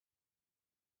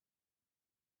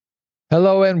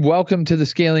Hello and welcome to the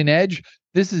Scaling Edge.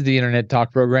 This is the internet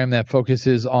talk program that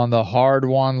focuses on the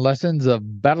hard-won lessons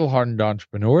of battle-hardened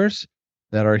entrepreneurs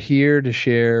that are here to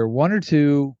share one or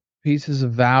two pieces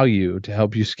of value to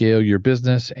help you scale your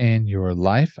business and your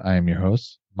life. I am your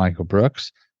host, Michael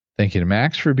Brooks. Thank you to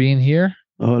Max for being here.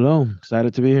 Oh, hello.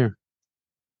 Excited to be here.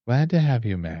 Glad to have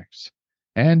you, Max.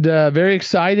 And very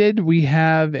excited. We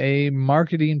have a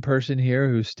marketing person here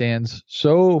who stands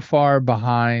so far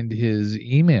behind his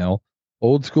email,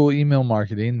 old school email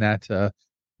marketing, that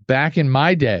back in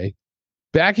my day,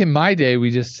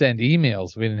 we just sent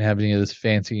emails. We didn't have any of this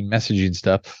fancy messaging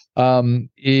stuff.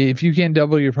 If you can't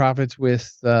double your profits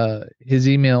with his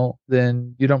email,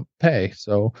 then you don't pay.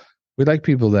 So we like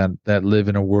people that live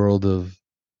in a world of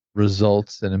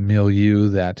results and a milieu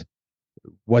that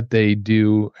what they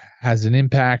do has an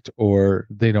impact or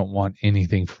they don't want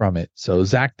anything from it. So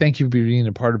Zach, thank you for being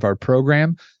a part of our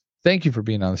program. Thank you for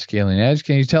being on the Scaling Edge.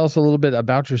 Can you tell us a little bit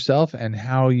about yourself and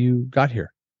how you got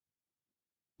here?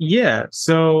 Yeah.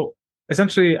 So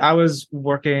essentially, I was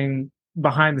working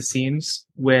behind the scenes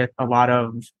with a lot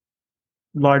of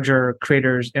larger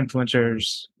creators,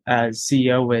 influencers as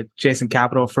CEO with Jason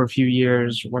Capital for a few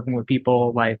years, working with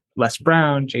people like Les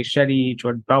Brown, Jay Shetty,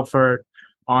 Jordan Belfort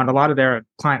on a lot of their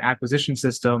client acquisition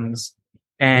systems.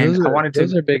 And I wanted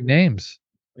Those to, are big names.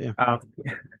 Yeah. uh,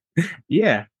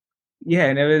 yeah, yeah.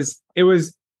 And it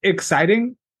was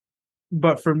exciting.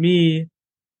 But for me,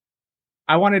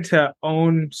 I wanted to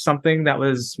own something that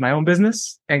was my own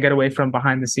business and get away from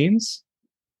behind the scenes.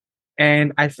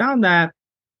 And I found that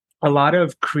a lot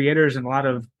of creators and a lot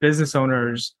of business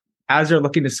owners, as they're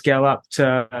looking to scale up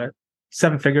to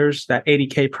seven figures, that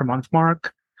 80K per month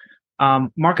mark,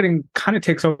 marketing kind of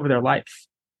takes over their life.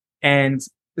 And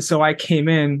so I came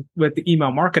in with the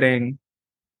email marketing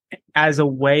as a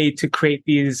way to create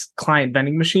these client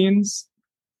vending machines,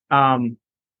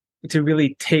 to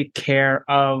really take care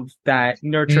of that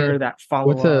nurture, that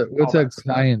follow up. What's a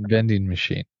client vending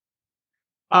machine?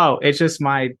 Oh, it's just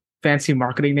my fancy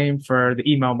marketing name for the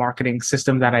email marketing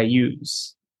system that I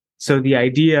use. So the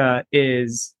idea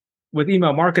is with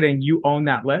email marketing, you own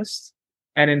that list.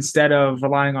 And instead of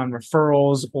relying on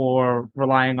referrals or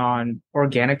relying on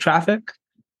organic traffic,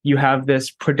 you have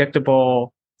this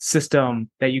predictable system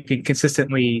that you can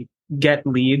consistently get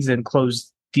leads and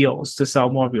close deals to sell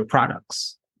more of your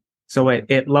products. So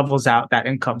it levels out that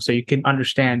income so you can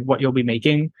understand what you'll be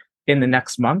making in the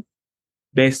next month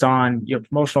based on your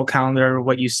promotional calendar,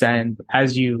 what you send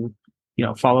as you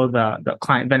follow the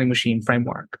client vending machine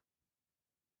framework.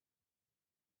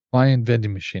 Client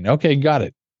vending machine. Okay, got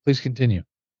it. Please continue.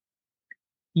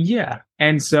 Yeah.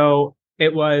 And so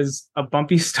it was a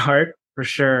bumpy start for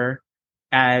sure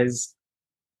as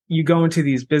you go into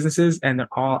these businesses and they're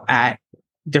all at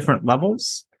different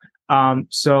levels.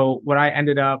 So what I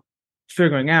ended up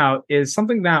figuring out is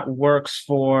something that works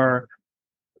for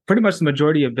pretty much the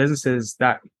majority of businesses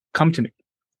that come to me.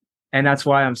 And that's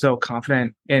why I'm so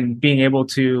confident in being able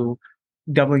to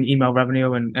doubling email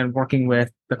revenue and working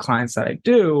with the clients that I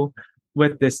do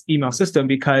with this email system,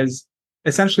 because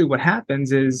essentially what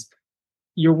happens is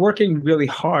you're working really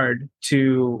hard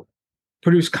to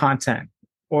produce content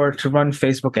or to run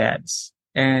Facebook ads,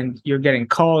 and you're getting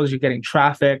calls, you're getting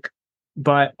traffic,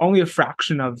 but only a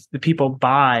fraction of the people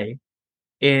buy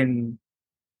in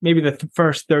maybe the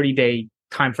first 30-day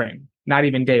time frame, not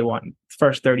even day one,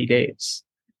 first 30 days.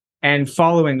 And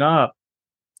following up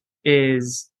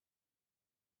is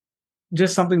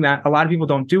just something that a lot of people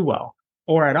don't do well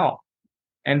or at all.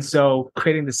 And so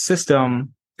creating the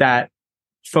system that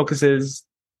focuses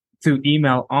through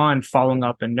email on following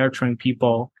up and nurturing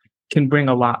people can bring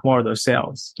a lot more of those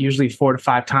sales, usually 4 to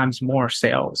 5 times more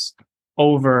sales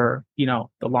over, the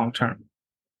long term.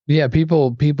 Yeah, people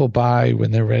buy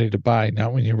when they're ready to buy,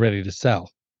 not when you're ready to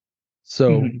sell.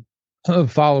 So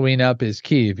following up is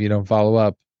key. If you don't follow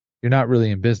up, you're not really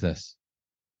in business.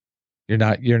 You're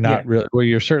not Yeah. really, well,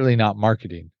 you're certainly not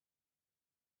marketing.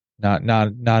 Not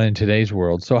in today's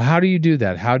world. So how do you do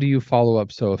that? How do you follow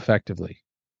up so effectively?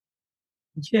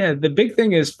 Yeah, the big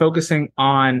thing is focusing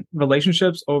on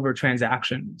relationships over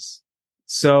transactions.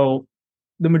 So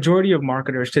the majority of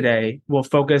marketers today will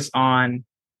focus on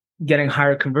getting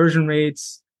higher conversion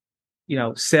rates,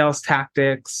 sales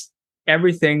tactics,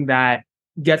 everything that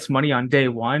gets money on day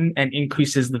one and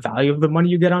increases the value of the money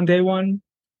you get on day one.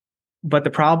 But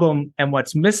the problem and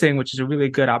what's missing, which is a really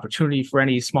good opportunity for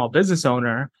any small business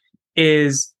owner,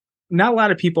 is not a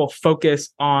lot of people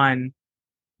focus on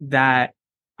that.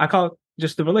 I call it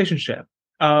just the relationship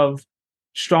of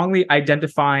strongly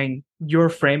identifying your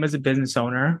frame as a business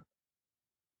owner,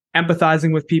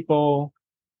 empathizing with people,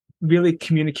 really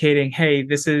communicating, hey,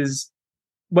 this is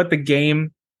what the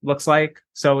game looks like.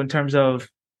 So in terms of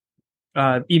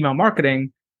email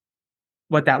marketing,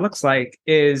 what that looks like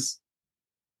is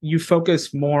you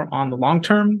focus more on the long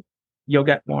term, you'll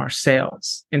get more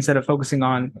sales instead of focusing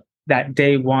on that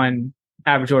day one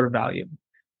average order value.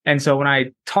 And so when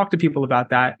I talk to people about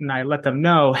that and I let them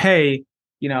know, hey,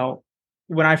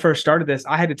 when I first started this,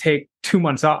 I had to take 2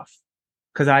 months off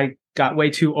because I got way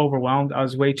too overwhelmed. I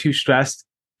was way too stressed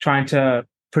trying to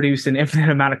produce an infinite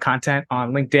amount of content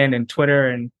on LinkedIn and Twitter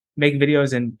and make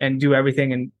videos and do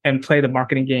everything and play the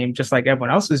marketing game just like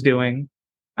everyone else was doing.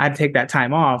 I had to take that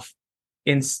time off.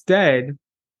 Instead,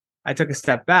 I took a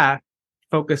step back,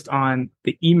 focused on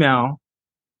the email,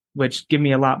 which gave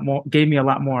me a lot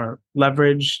more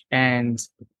leverage and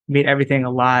made everything a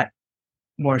lot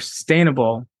more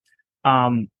sustainable.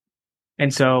 And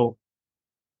so,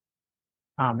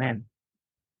 oh man,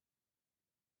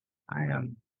 I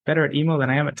am better at email than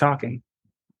I am at talking.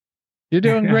 You're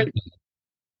doing great.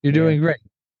 You're doing great.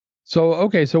 So,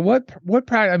 okay. So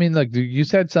I mean, look, you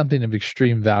said something of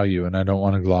extreme value and I don't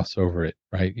want to gloss over it,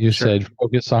 right? You said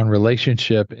focus on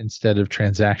relationship instead of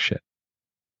transaction,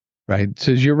 right?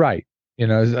 So you're right.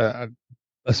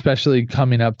 Especially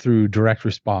coming up through direct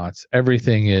response,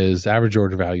 everything is average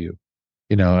order value,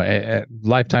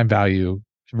 lifetime value,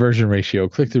 conversion ratio,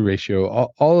 click-through ratio,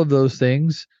 all of those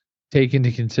things take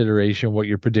into consideration what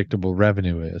your predictable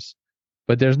revenue is.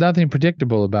 But there's nothing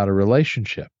predictable about a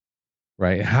relationship,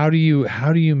 right? How do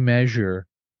you measure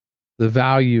the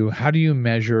value? How do you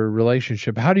measure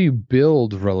relationship? How do you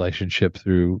build relationship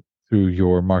through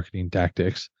your marketing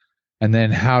tactics? And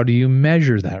then how do you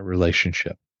measure that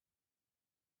relationship?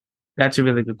 That's a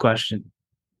really good question,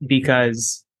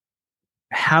 because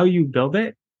how you build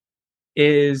it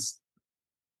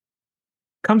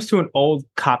comes to an old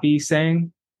copy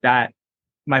saying that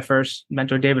my first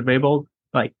mentor, David Raybould,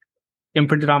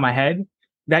 imprinted on my head,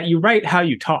 that you write how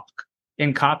you talk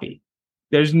in copy.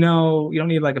 You don't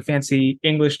need a fancy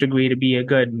English degree to be a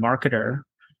good marketer.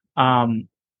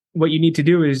 What you need to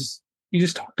do is you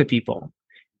just talk to people.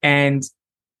 And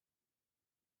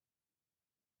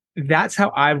that's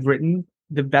how I've written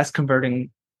the best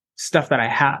converting stuff that I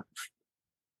have,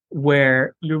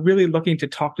 where you're really looking to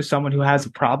talk to someone who has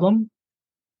a problem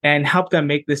and help them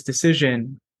make this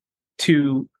decision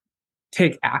to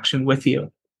take action with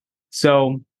you.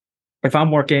 So if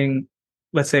I'm working,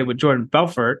 let's say with Jordan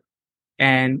Belfort,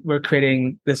 and we're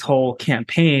creating this whole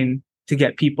campaign to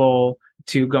get people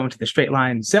to go into the straight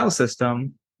line sales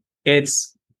system,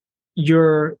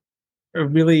 you're a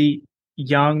really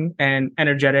young and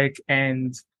energetic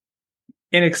and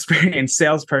inexperienced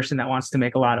salesperson that wants to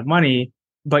make a lot of money,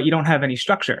 but you don't have any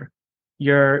structure.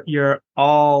 You're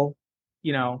all,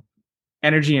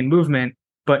 energy and movement,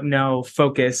 but no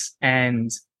focus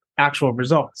and actual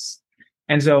results.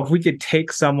 And so if we could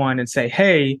take someone and say,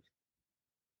 hey,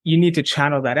 you need to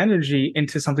channel that energy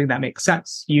into something that makes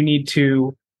sense. You need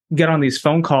to get on these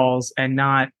phone calls and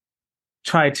not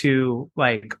try to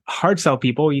hard sell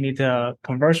people. You need to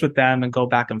converse with them and go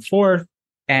back and forth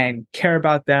and care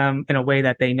about them in a way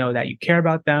that they know that you care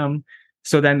about them.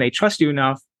 So then they trust you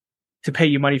enough to pay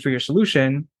you money for your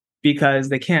solution, because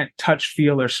they can't touch,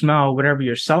 feel, or smell whatever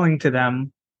you're selling to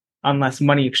them unless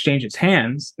money exchanges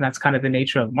hands. And that's kind of the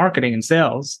nature of marketing and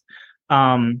sales.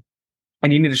 And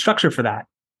you need a structure for that.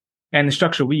 And the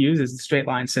structure we use is the straight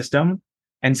line system.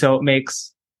 And so it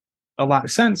makes a lot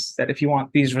of sense that if you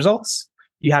want these results,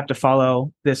 you have to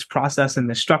follow this process and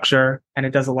this structure, and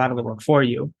it does a lot of the work for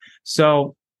you.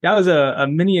 So that was a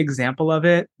mini example of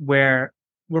it, where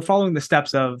we're following the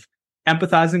steps of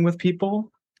empathizing with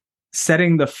people,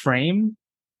 setting the frame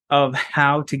of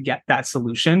how to get that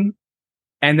solution,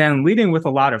 and then leading with a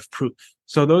lot of proof.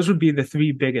 So those would be the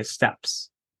 3 biggest steps.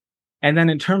 And then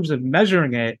in terms of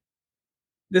measuring it,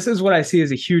 this is what I see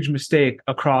as a huge mistake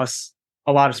across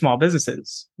a lot of small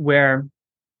businesses, where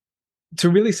to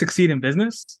really succeed in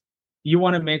business, you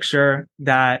want to make sure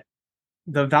that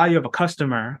the value of a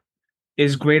customer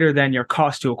is greater than your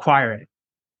cost to acquire it.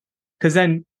 Because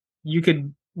then you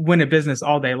could win a business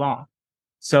all day long.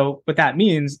 So what that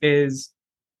means is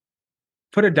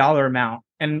put a dollar amount.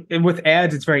 And with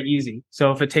ads, it's very easy.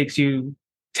 So if it takes you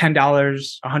 $10,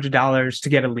 $100 to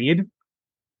get a lead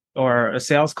or a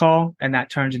sales call, and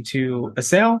that turns into a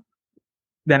sale,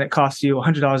 then it costs you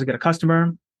 $100 to get a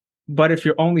customer. But if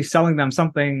you're only selling them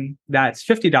something that's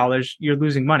 $50, you're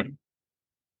losing money.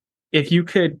 If you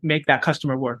could make that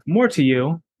customer worth more to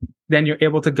you, then you're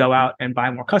able to go out and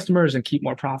buy more customers and keep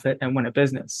more profit and win a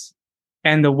business.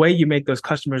 And the way you make those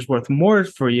customers worth more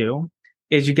for you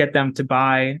is you get them to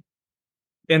buy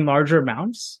in larger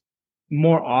amounts,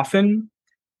 more often,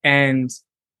 and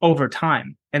over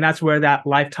time. And that's where that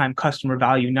lifetime customer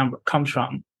value number comes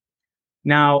from.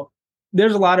 Now,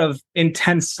 there's a lot of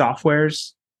intense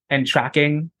softwares and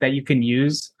tracking that you can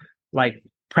use, like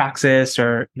Praxis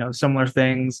or similar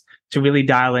things, to really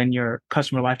dial in your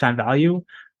customer lifetime value.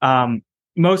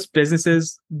 Most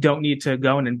businesses don't need to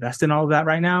go and invest in all of that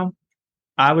right now.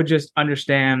 I would just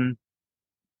understand,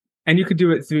 and you could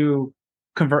do it through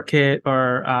ConvertKit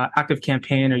or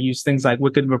ActiveCampaign, or use things like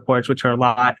Wicked Reports, which are a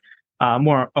lot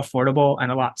more affordable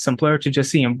and a lot simpler to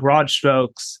just see in broad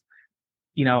strokes.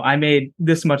 I made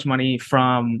this much money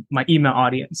from my email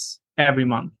audience every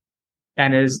month.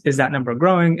 And is that number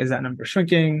growing? Is that number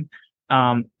shrinking?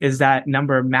 Is that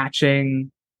number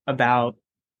matching about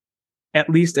at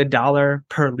least $1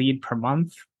 per lead per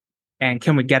month? And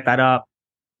can we get that up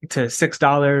to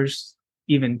 $6,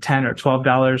 even $10 or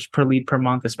 $12 per lead per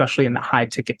month, especially in the high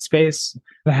ticket space?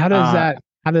 But how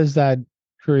does that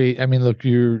create? I mean, look,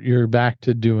 you're back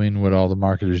to doing what all the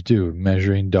marketers do,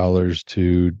 measuring dollars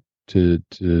to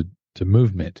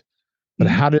movement. But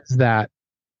how does that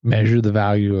measure the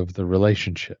value of the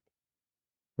relationship?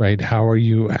 Right? How are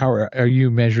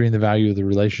you measuring the value of the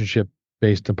relationship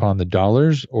based upon the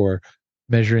dollars, or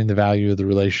measuring the value of the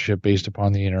relationship based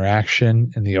upon the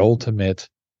interaction and the ultimate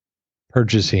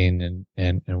purchasing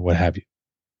and what have you?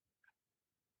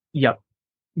 Yep.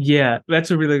 Yeah,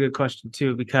 that's a really good question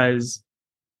too, because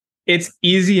it's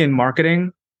easy in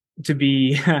marketing to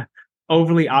be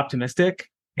overly optimistic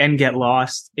and get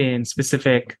lost in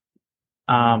specific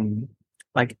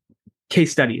like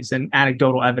case studies and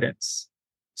anecdotal evidence.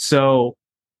 So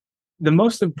the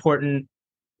most important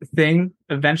thing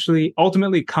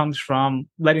ultimately comes from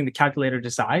letting the calculator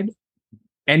decide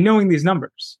and knowing these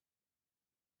numbers.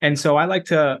 And so I like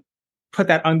to put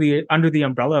that under the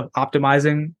umbrella of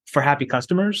optimizing for happy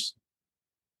customers.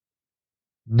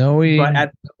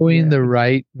 Knowing the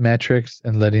right metrics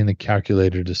and letting the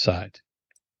calculator decide.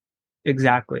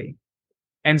 Exactly.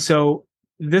 And so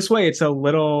this way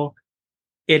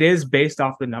it is based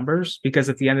off the numbers, because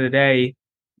at the end of the day,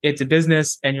 it's a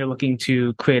business and you're looking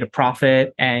to create a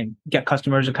profit and get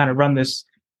customers and kind of run this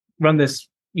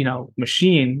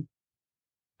machine.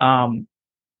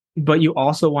 But you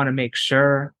also want to make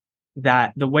sure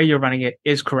that the way you're running it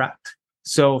is correct.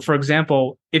 So for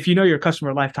example, if you know your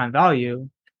customer lifetime value,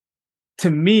 to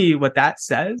me, what that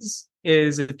says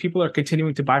is if people are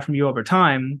continuing to buy from you over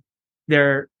time,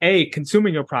 they're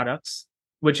consuming your products,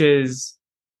 which is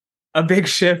a big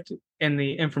shift in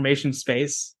the information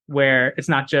space, where it's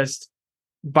not just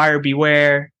buyer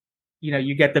beware.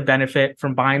 You get the benefit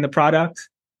from buying the product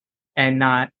and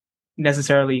not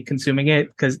necessarily consuming it,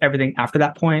 because everything after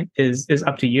that point is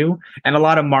up to you. And a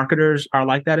lot of marketers are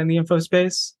like that in the info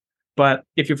space. But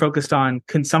if you're focused on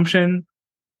consumption,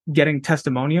 getting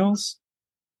testimonials,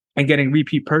 and getting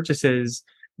repeat purchases,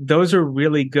 those are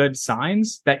really good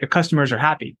signs that your customers are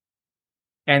happy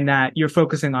and that you're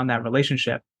focusing on that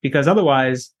relationship. Because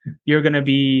otherwise, you're going to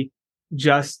be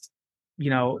just,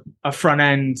 a front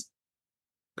end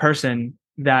person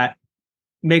that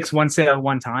makes one sale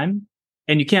one time,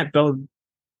 and you can't build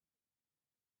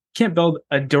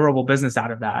a durable business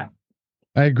out of that.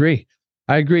 I agree.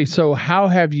 So how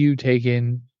have you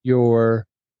taken your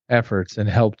efforts and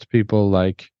helped people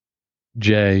like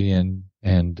Jay and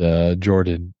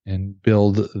Jordan and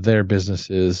build their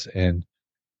businesses? And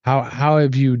how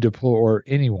have you deployed, or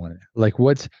anyone, like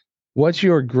what's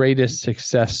your greatest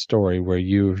success story where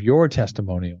your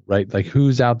testimonial, right? Like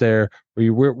who's out there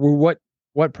where what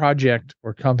project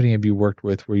or company have you worked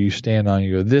with where you stand on,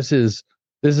 you go, this is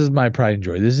my pride and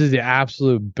joy. This is the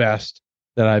absolute best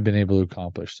that I've been able to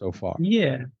accomplish so far.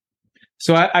 Yeah.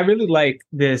 So I really like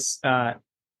this,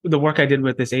 the work I did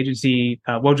with this agency,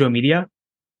 Wojo Media.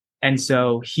 And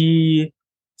so he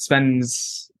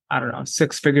spends,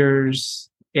 6 figures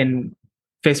in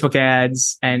Facebook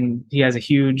ads, and he has a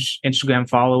huge Instagram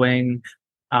following,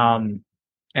 and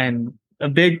a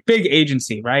big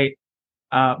agency, right?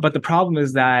 But the problem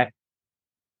is that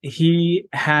he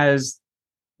has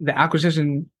the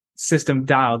acquisition system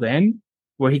dialed in,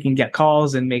 where he can get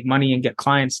calls and make money and get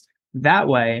clients that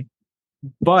way.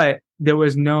 But there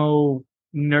was no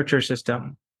nurture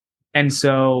system. And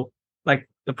so like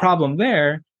the problem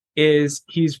there is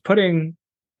he's putting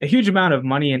a huge amount of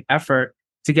money and effort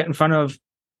to get in front of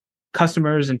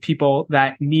customers and people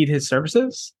that need his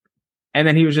services. And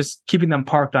then he was just keeping them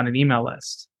parked on an email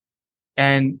list.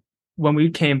 And when we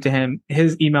came to him,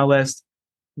 his email list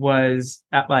was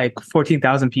at like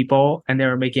 14,000 people, and they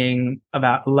were making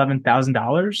about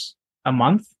 $11,000 a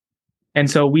month.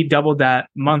 And so we doubled that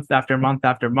month after month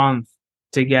after month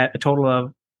to get a total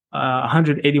of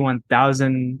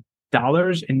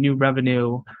 $181,000 in new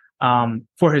revenue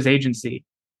for his agency.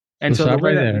 And so the stop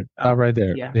way right that there. Stop right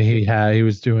there. Yeah. He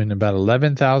was doing about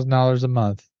 $11,000 a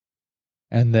month,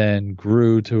 and then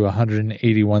grew to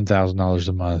 $181,000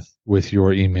 a month with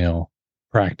your email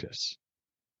practice.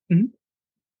 Mhm.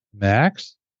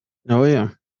 Max? Oh yeah.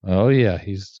 Oh yeah,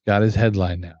 he's got his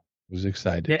headline now. Who's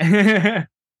excited? Yeah.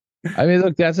 I mean,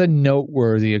 look, that's a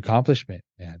noteworthy accomplishment,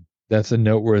 man. That's a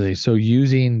noteworthy. So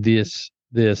using this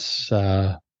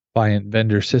client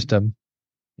vendor system,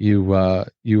 you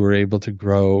were able to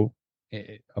grow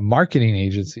a marketing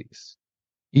agency's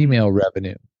email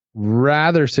revenue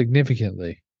rather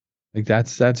significantly. Like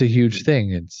that's a huge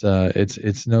thing.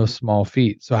 It's no small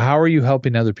feat. So how are you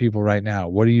helping other people right now?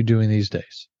 What are you doing these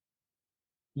days?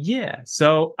 Yeah.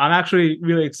 So I'm actually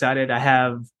really excited. I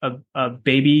have a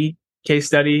baby case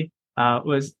study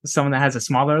was someone that has a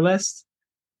smaller list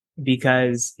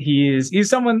because he's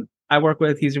someone I work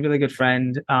with. He's a really good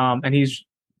friend. And he's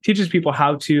teaches people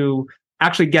how to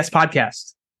actually guest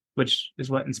podcasts, which is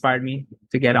what inspired me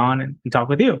to get on and talk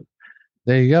with you.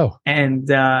 There you go. And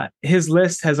his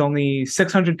list has only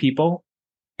 600 people,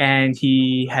 and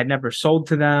he had never sold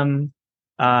to them.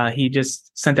 He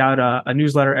just sent out a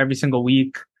newsletter every single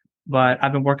week. But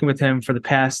I've been working with him for the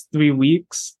past 3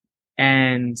 weeks,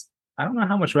 and I don't know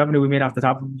how much revenue we made off the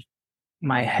top of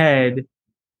my head,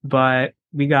 but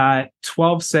we got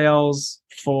 12 sales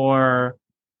for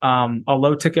a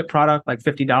low ticket product, like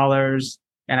 $50.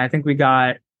 And I think we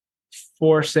got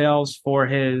 4 sales for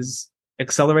his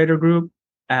accelerator group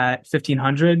at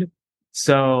 1,500.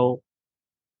 So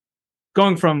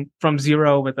going from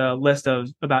zero with a list of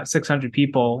about 600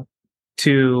 people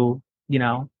to,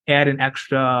 add an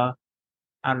extra,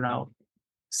 I don't know,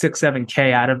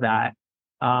 6-7K out of that.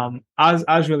 I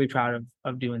was really proud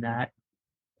of doing that.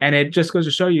 And it just goes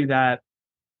to show you that,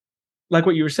 like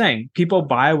what you were saying, people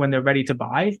buy when they're ready to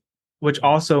buy, which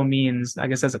also means, I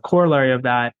guess, as a corollary of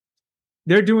that,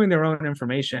 they're doing their own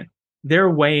information. They're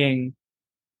weighing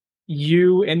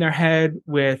you in their head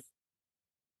with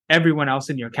everyone else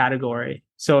in your category.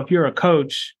 So if you're a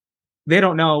coach, they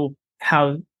don't know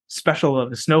how special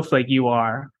of a snowflake you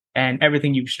are and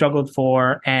everything you've struggled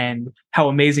for and how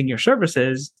amazing your service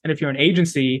is. And if you're an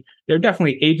agency, they're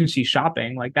definitely agency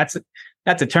shopping. Like that's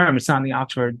a term. It's not in the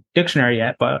Oxford Dictionary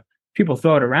yet, but people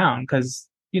throw it around because,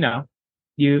 you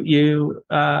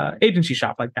agency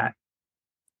shop like that.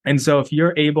 And so if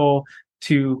you're able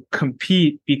to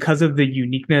compete because of the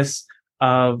uniqueness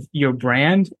of your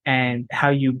brand and how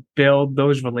you build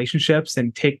those relationships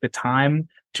and take the time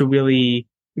to really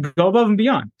go above and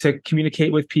beyond, to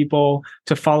communicate with people,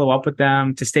 to follow up with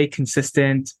them, to stay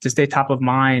consistent, to stay top of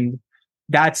mind,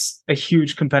 that's a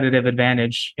huge competitive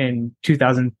advantage in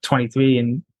 2023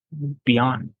 and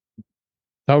beyond.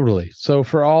 Totally. So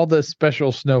for all the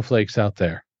special snowflakes out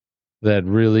there that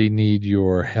really need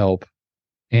your help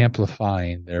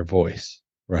amplifying their voice,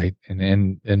 right?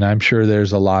 And I'm sure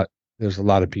there's a lot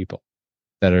of people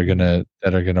that are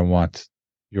gonna want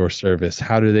your service.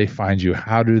 How do they find you?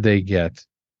 How do they get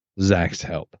Zach's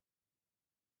help?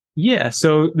 Yeah,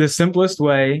 so the simplest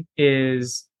way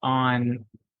is on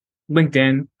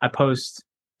LinkedIn. I post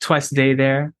twice a day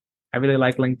there. I really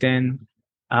like LinkedIn.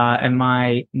 And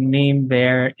my name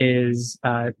there is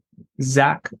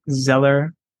Zach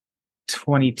Zeller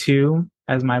 22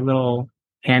 as my little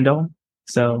handle.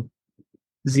 So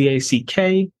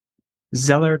ZACK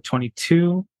Zeller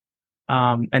 22.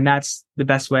 And that's the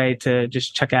best way to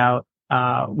just check out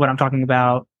what I'm talking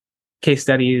about, case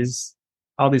studies,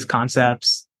 all these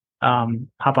concepts.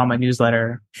 Hop on my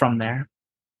newsletter from there.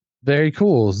 Very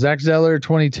cool. Zach Zeller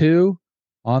 22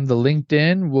 on the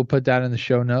LinkedIn. We'll put that in the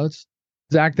show notes.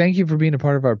 Zach, thank you for being a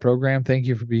part of our program. Thank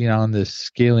you for being on this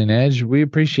Scaling Edge. We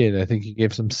appreciate it. I think you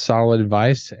gave some solid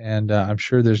advice, and I'm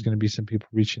sure there's going to be some people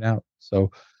reaching out. So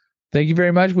thank you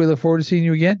very much. We look forward to seeing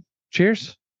you again.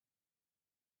 Cheers.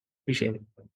 Appreciate it.